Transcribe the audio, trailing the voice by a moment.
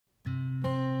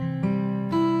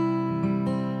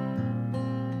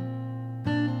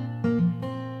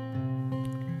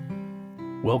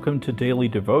Welcome to Daily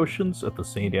Devotions at the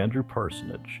St. Andrew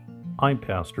Parsonage. I'm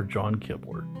Pastor John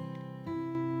Kibler.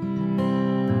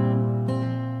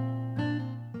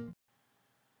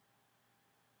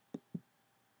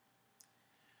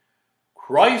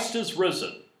 Christ is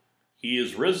risen. He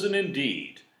is risen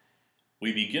indeed.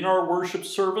 We begin our worship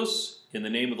service in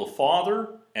the name of the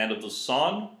Father, and of the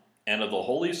Son, and of the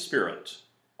Holy Spirit.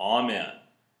 Amen.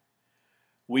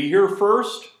 We hear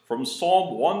first from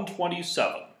Psalm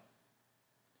 127.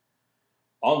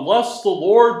 Unless the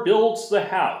Lord builds the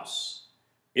house,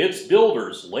 its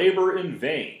builders labor in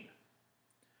vain.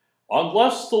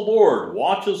 Unless the Lord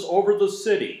watches over the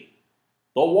city,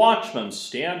 the watchmen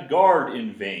stand guard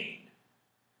in vain.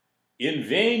 In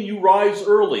vain you rise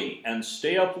early and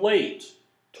stay up late,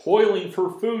 toiling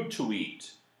for food to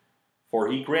eat,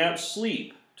 for he grants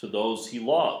sleep to those he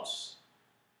loves.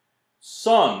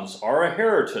 Sons are a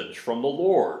heritage from the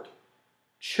Lord,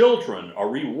 children a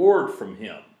reward from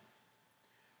him.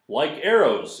 Like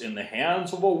arrows in the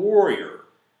hands of a warrior,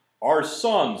 are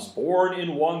sons born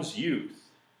in one's youth.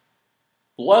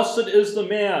 Blessed is the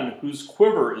man whose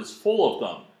quiver is full of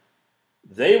them.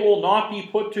 They will not be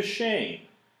put to shame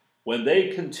when they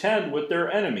contend with their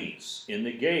enemies in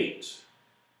the gate.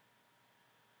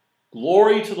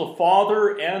 Glory to the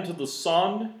Father, and to the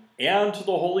Son, and to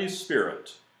the Holy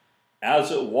Spirit,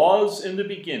 as it was in the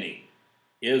beginning,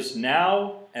 is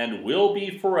now, and will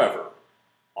be forever.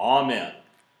 Amen.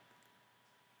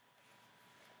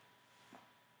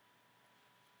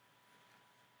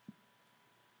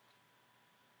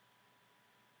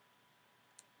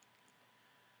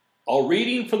 A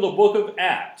reading from the book of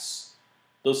Acts,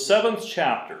 the 7th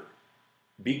chapter,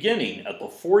 beginning at the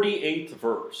 48th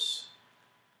verse.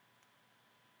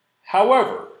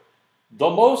 However, the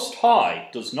Most High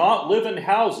does not live in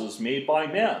houses made by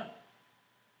men.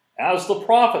 As the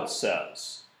prophet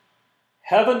says,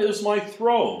 "Heaven is my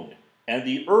throne, and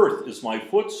the earth is my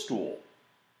footstool.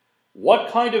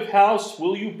 What kind of house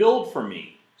will you build for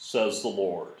me, says the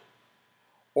Lord?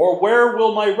 Or where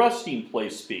will my resting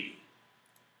place be?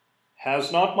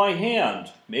 Has not my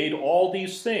hand made all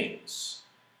these things?"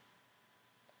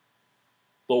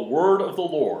 The word of the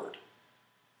Lord.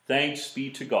 Thanks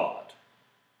be to God.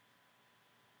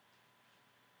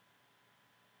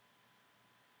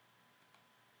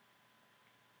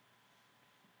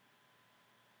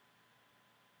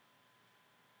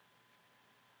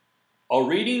 A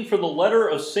reading from the letter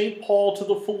of St. Paul to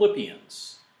the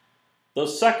Philippians, the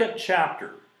 2nd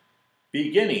chapter,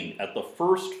 beginning at the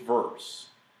 1st verse.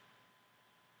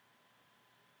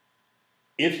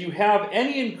 If you have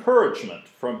any encouragement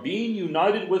from being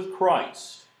united with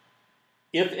Christ,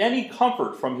 if any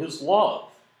comfort from his love,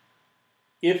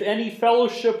 if any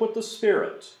fellowship with the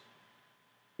Spirit,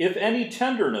 if any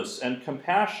tenderness and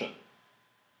compassion,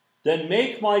 then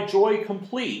make my joy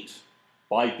complete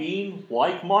by being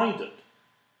like-minded,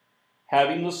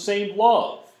 having the same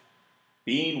love,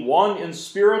 being one in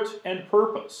spirit and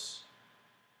purpose.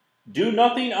 Do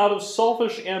nothing out of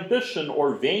selfish ambition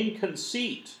or vain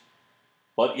conceit,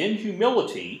 but in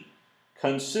humility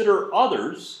consider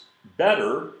others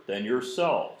better than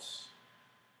yourselves.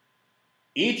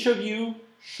 Each of you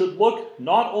should look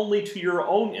not only to your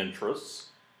own interests,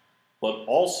 but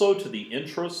also to the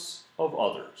interests of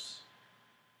others.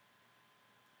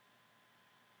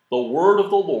 The word of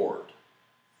the Lord.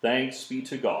 Thanks be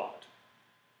to God.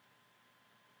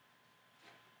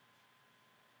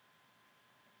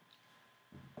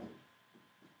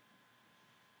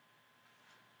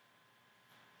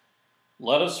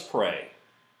 Let us pray.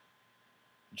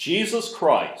 Jesus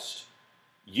Christ,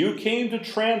 you came to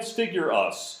transfigure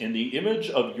us in the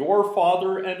image of your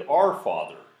Father and our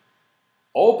Father.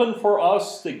 Open for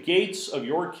us the gates of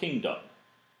your kingdom.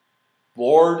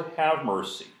 Lord, have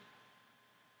mercy.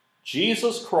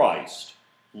 Jesus Christ,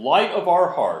 light of our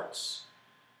hearts,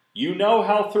 you know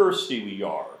how thirsty we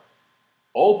are.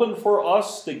 Open for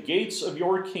us the gates of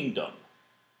your kingdom.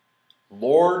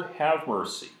 Lord, have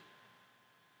mercy.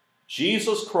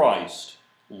 Jesus Christ,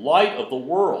 light of the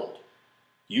world,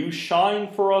 you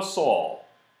shine for us all.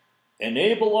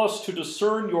 Enable us to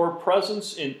discern your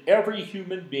presence in every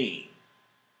human being.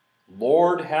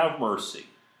 Lord, have mercy.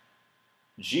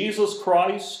 Jesus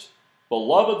Christ,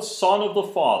 beloved Son of the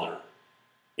Father,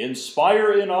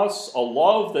 inspire in us a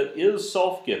love that is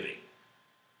self-giving.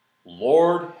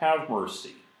 Lord, have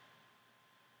mercy.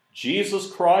 Jesus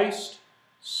Christ,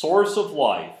 source of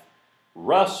life,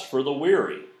 rest for the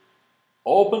weary.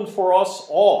 Open for us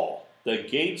all the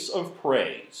gates of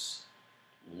praise.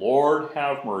 Lord,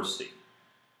 have mercy.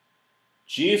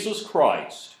 Jesus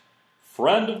Christ,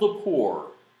 friend of the poor,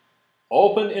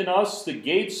 open in us the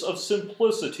gates of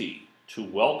simplicity to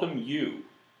welcome you.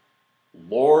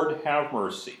 Lord, have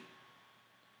mercy.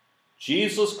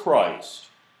 Jesus Christ,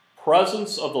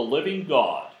 presence of the living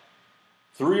God,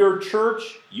 through your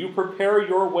church you prepare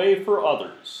your way for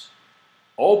others.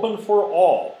 Open for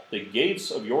all the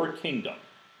gates of your kingdom.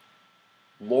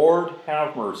 Lord,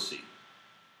 have mercy.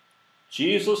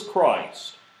 Jesus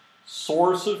Christ,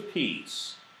 source of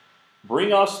peace,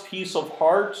 bring us peace of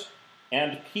heart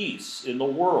and peace in the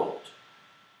world.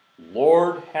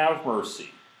 Lord, have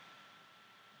mercy.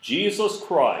 Jesus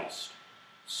Christ,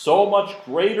 so much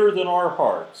greater than our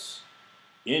hearts,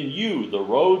 in you the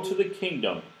road to the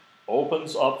kingdom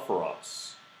opens up for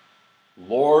us.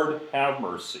 Lord, have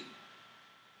mercy.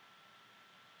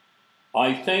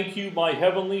 I thank you, my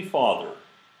heavenly Father,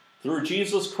 through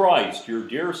Jesus Christ, your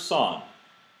dear Son,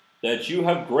 that you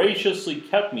have graciously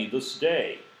kept me this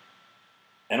day.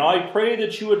 And I pray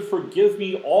that you would forgive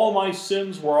me all my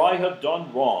sins where I have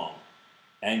done wrong,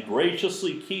 and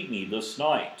graciously keep me this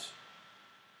night.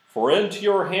 For into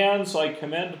your hands I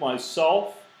commend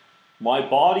myself, my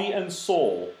body and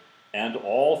soul, and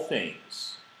all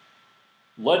things.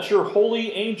 Let your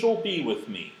holy angel be with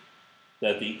me,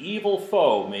 that the evil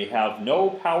foe may have no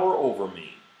power over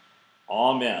me.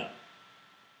 Amen.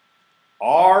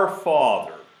 Our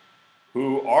Father,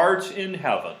 who art in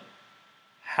heaven,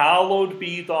 hallowed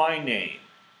be thy name.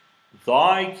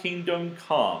 Thy kingdom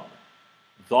come,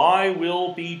 thy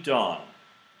will be done,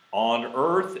 on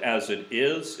earth as it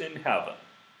is in heaven.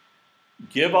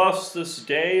 Give us this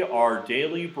day our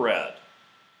daily bread,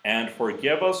 and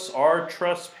forgive us our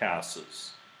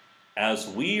trespasses, as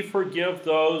we forgive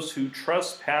those who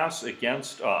trespass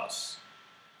against us.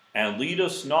 And lead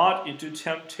us not into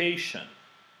temptation,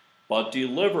 but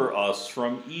deliver us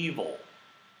from evil.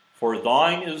 For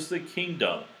thine is the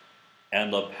kingdom,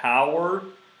 and the power,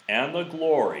 and the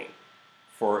glory,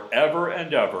 forever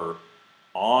and ever.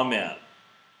 Amen.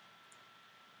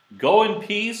 Go in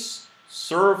peace,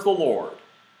 serve the Lord.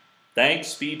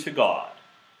 Thanks be to God.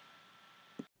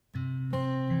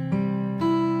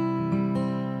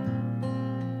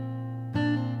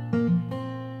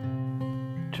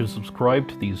 To subscribe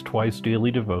to these twice daily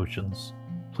devotions,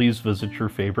 please visit your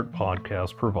favorite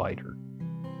podcast provider.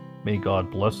 May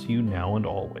God bless you now and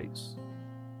always.